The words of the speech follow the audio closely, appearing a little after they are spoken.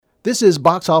This is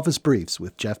Box Office Briefs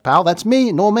with Jeff Powell. That's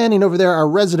me, Noel Manning over there, our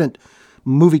resident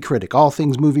movie critic. All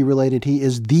things movie related. He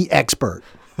is the expert.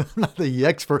 I'm not the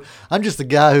expert. I'm just the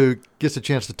guy who gets a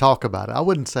chance to talk about it. I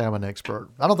wouldn't say I'm an expert.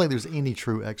 I don't think there's any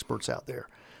true experts out there.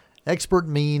 Expert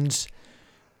means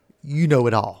you know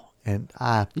it all. And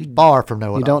I far from know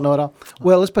it all. You don't know it all?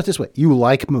 Well, let's put it this way. You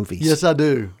like movies. Yes, I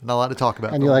do. And I like to talk about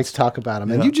them. And you like to talk about them.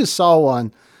 Yeah. And you just saw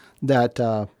one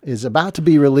that is about to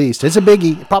be released. It's a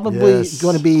biggie. Probably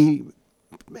going to be,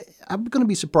 I'm going to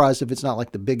be surprised if it's not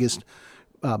like the biggest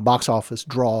box office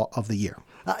draw of the year.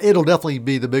 It'll definitely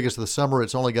be the biggest of the summer.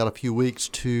 It's only got a few weeks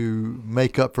to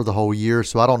make up for the whole year,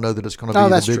 so I don't know that it's going to be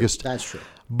the biggest. True. That's true.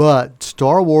 But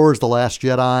Star Wars: The Last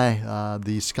Jedi,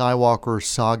 the Skywalker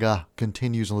saga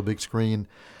continues on the big screen.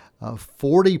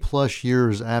 40 plus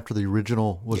years after the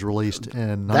original was released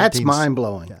in That's mind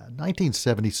blowing.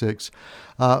 1976.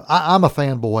 I'm a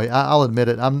fanboy. I'll admit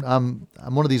it. I'm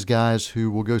one of these guys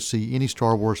who will go see any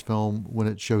Star Wars film when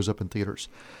it shows up in theaters.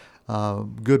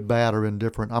 Good, bad, or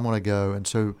indifferent, I'm going to go. And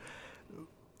so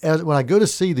when I go to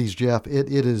see these, Jeff,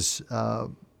 I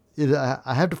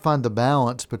have to find the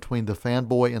balance between the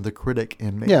fanboy and the critic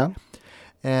in me. Yeah.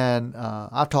 And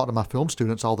I've talked to my film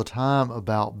students all the time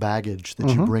about baggage that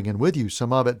you bring in with you.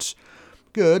 Some of it's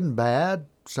good and bad.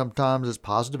 Sometimes it's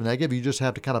positive and negative. You just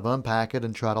have to kind of unpack it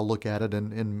and try to look at it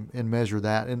and measure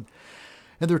that. And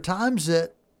there are times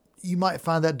that you might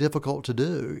find that difficult to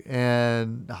do.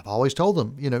 And I've always told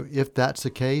them, if that's the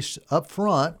case up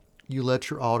front, you let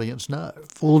your audience know.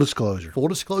 Full disclosure. Full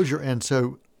disclosure. And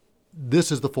so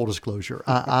this is the full disclosure.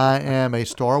 I am a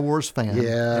Star Wars fan.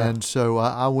 Yeah. And so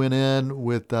I went in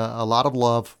with a lot of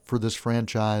love for this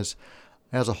franchise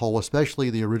as a whole,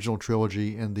 especially the original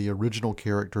trilogy and the original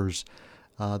characters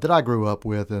that I grew up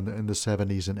with in the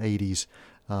 70s and 80s.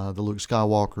 The Luke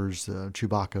Skywalkers, the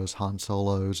Chewbacca's, Han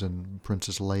Solos, and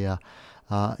Princess Leia.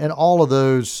 And all of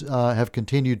those have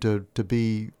continued to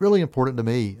be really important to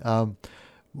me.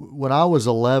 When I was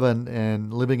 11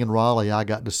 and living in Raleigh, I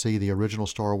got to see the original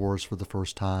Star Wars for the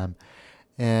first time.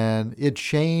 And it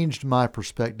changed my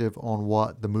perspective on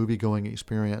what the movie-going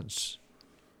experience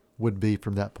would be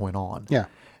from that point on. Yeah.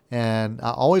 And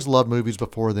I always loved movies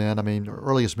before then. I mean,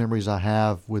 earliest memories I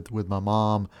have with my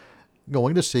mom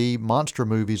going to see monster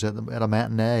movies at a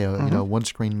matinee,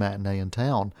 one-screen matinee in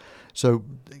town. So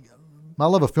my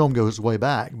love of film goes way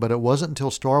back, but it wasn't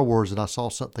until Star Wars that I saw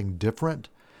something different,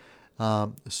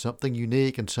 something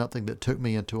unique, and something that took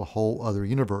me into a whole other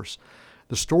universe.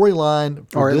 The storyline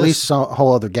for at least a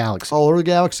whole other galaxy. Whole other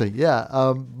galaxy, yeah.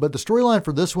 But the storyline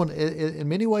for this one, in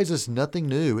many ways, is nothing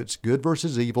new. It's good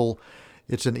versus evil.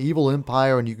 It's an evil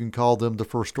empire, and you can call them the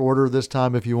First Order this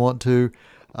time if you want to.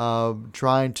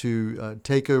 Trying to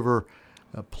take over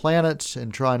planets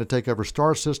and trying to take over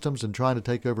star systems and trying to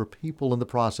take over people in the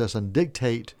process and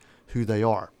dictate who they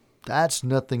are. That's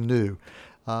nothing new.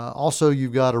 Also,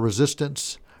 you've got a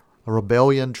resistance, a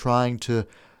rebellion trying to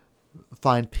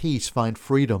find peace, find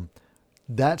freedom.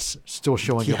 That's still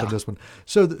showing up in this one.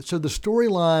 So the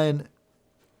storyline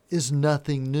is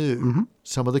nothing new.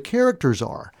 Some of the characters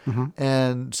are,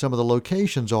 and some of the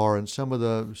locations are, and some of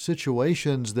the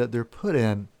situations that they're put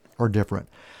in are different.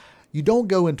 You don't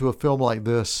go into a film like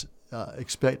this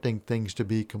expecting things to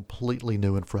be completely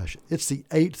new and fresh. It's the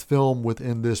 8th film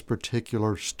within this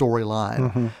particular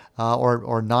storyline,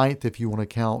 or 9th if you want to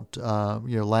count,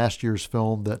 last year's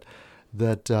film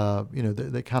that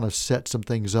kind of set some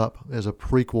things up as a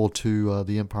prequel to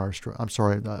The Empire Strikes. I'm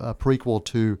sorry, a prequel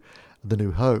to The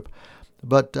New Hope.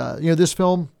 But, this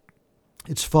film,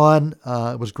 it's fun.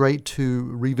 It was great to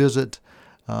revisit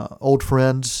old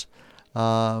friends.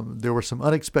 There were some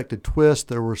unexpected twists.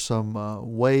 There were some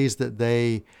ways that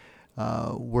they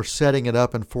were setting it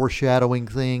up and foreshadowing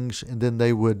things, and then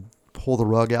they would pull the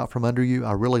rug out from under you.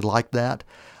 I really liked that.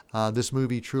 This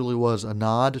movie truly was a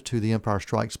nod to The Empire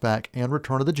Strikes Back and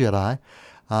Return of the Jedi.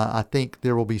 I think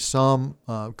there will be some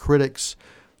critics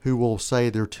who will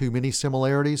say there are too many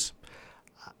similarities.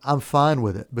 I'm fine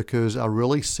with it because I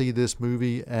really see this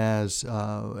movie as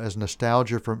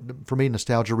nostalgia, for me,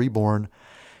 nostalgia reborn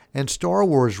and Star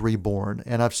Wars reborn.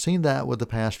 And I've seen that with the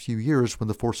past few years. When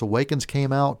The Force Awakens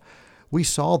came out, we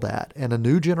saw that, and a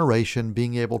new generation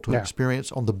being able to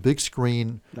experience on the big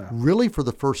screen, really for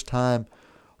the first time,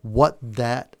 what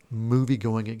that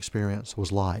movie-going experience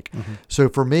was like. So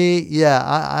for me,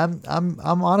 I'm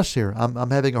honest here. I'm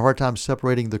having a hard time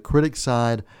separating the critic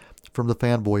side from the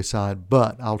fanboy side,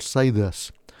 but I'll say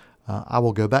this. I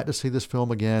will go back to see this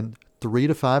film again 3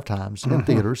 to 5 times in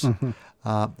theaters.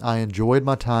 I enjoyed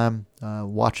my time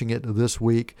watching it this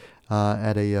week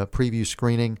at a preview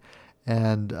screening,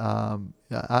 And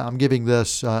I'm giving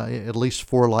this at least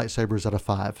 4 lightsabers out of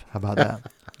 5. How about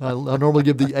that? I normally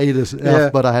give the A to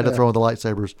F, but I had to throw in the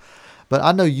lightsabers. But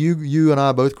I know you and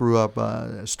I both grew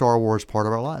up Star Wars part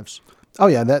of our lives. Oh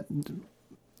yeah, that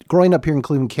growing up here in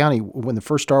Cleveland County when the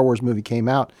first Star Wars movie came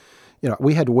out,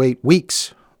 we had to wait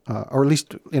weeks, or at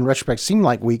least in retrospect, seemed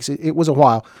like weeks. It was a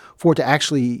while for it to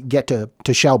actually get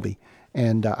to Shelby.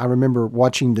 And I remember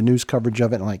watching the news coverage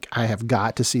of it and like, I have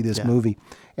got to see this movie.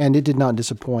 And it did not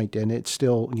disappoint. And it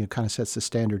still, kind of sets the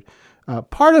standard.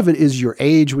 Part of it is your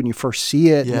age when you first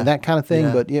see it and that kind of thing.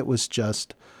 Yeah. But it was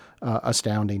just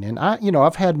astounding. And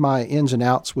I've had my ins and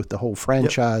outs with the whole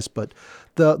franchise. But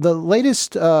the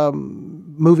latest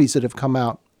movies that have come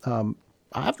out,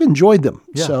 I've enjoyed them.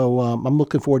 Yeah. So I'm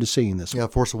looking forward to seeing this one. Yeah,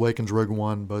 Force Awakens, Rogue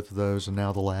One, both of those, and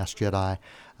now The Last Jedi.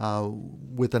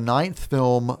 With the 9th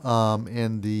film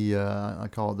in the, I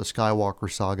call it the Skywalker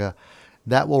saga,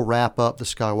 that will wrap up the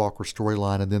Skywalker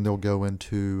storyline, and then they'll go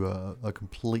into a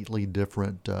completely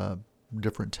different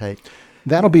take.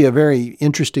 That'll be a very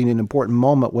interesting and important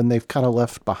moment when they've kind of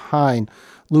left behind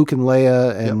Luke and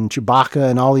Leia and Chewbacca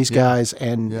and all these guys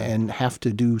and have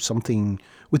to do something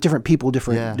with different people,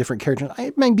 different characters.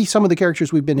 It may be some of the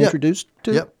characters we've been introduced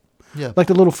to. Yep. Yeah. Like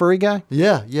the little furry guy?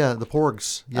 Yeah, the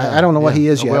Porgs. Yeah, I don't know what he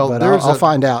is yet, but I'll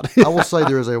find out. I will say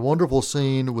there is a wonderful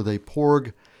scene with a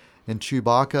Porg and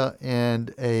Chewbacca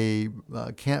and a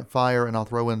campfire, and I'll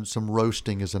throw in some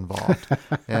roasting is involved.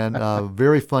 And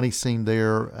very funny scene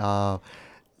there.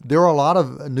 There are a lot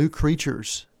of new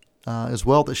creatures as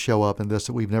well that show up in this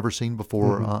that we've never seen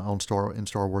before in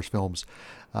Star Wars films.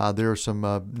 There are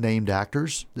some named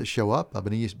actors that show up.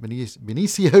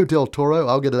 Benicio del Toro,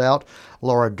 I'll get it out.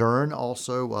 Laura Dern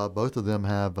also. Both of them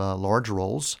have large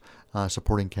roles,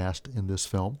 supporting cast in this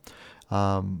film.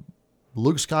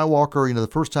 Luke Skywalker, the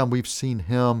first time we've seen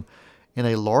him in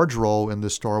a large role in the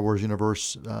Star Wars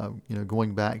universe,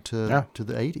 going back to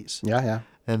the 80s. Yeah.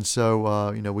 And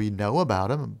so, we know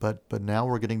about him, but now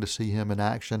we're getting to see him in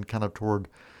action kind of toward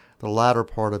the latter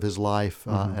part of his life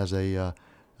as a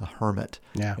hermit,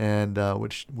 and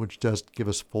which does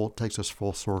takes us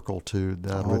full circle to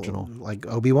the original, like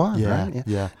Obi-Wan, right?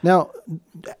 Yeah. Now,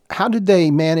 how did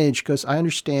they manage? Because I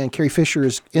understand Carrie Fisher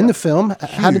is in the film.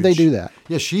 Huge. How did they do that?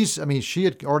 Yeah, she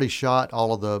had already shot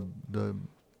all of the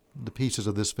pieces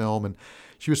of this film, and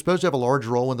she was supposed to have a large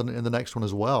role in the next one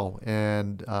as well.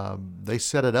 And they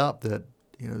set it up that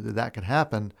that could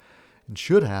happen. And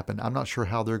should happen. I'm not sure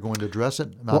how they're going to address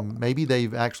it. Maybe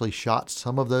they've actually shot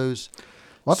some of those.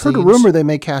 Well, I've heard a rumor they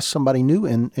may cast somebody new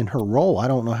in her role. I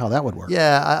don't know how that would work.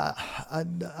 Yeah,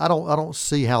 I don't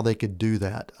see how they could do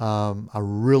that. I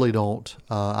really don't.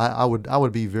 I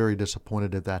would be very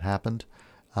disappointed if that happened.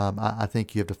 I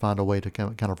think you have to find a way to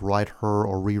kind of write her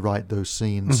or rewrite those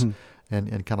scenes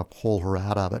and kind of pull her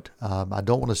out of it. I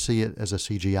don't want to see it as a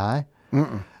CGI.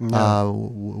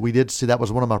 No. We did see that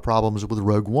was one of my problems with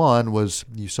Rogue One was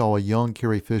you saw a young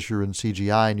Carrie Fisher in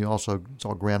CGI, and you also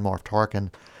saw Grand Moff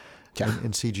Tarkin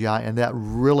in CGI, and that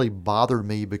really bothered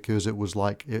me because it was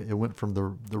like it went from the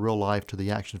real life to the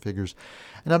action figures.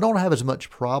 And I don't have as much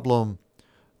problem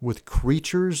with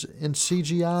creatures in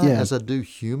CGI as I do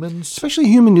humans, especially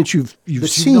human that you've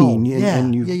seen.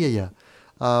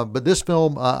 But this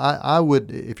film, I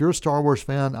would, if you're a Star Wars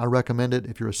fan, I recommend it.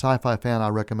 If you're a sci-fi fan, I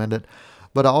recommend it.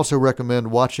 But I also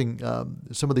recommend watching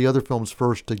some of the other films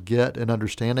first to get an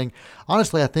understanding.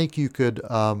 Honestly, I think you could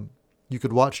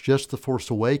watch just The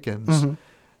Force Awakens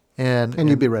and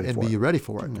you'd be ready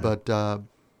for it. Yeah.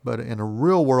 But in a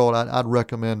real world, I'd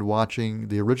recommend watching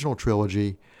the original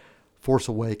trilogy, Force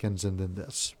Awakens, and then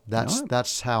this.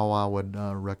 That's how I would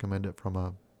recommend it from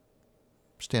a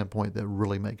standpoint that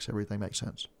really makes everything make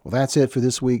sense. Well, that's it for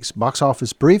this week's Box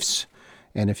Office Briefs.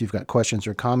 And if you've got questions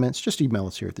or comments, just email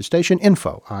us here at the station,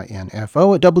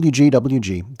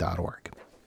 info@wgwg.org.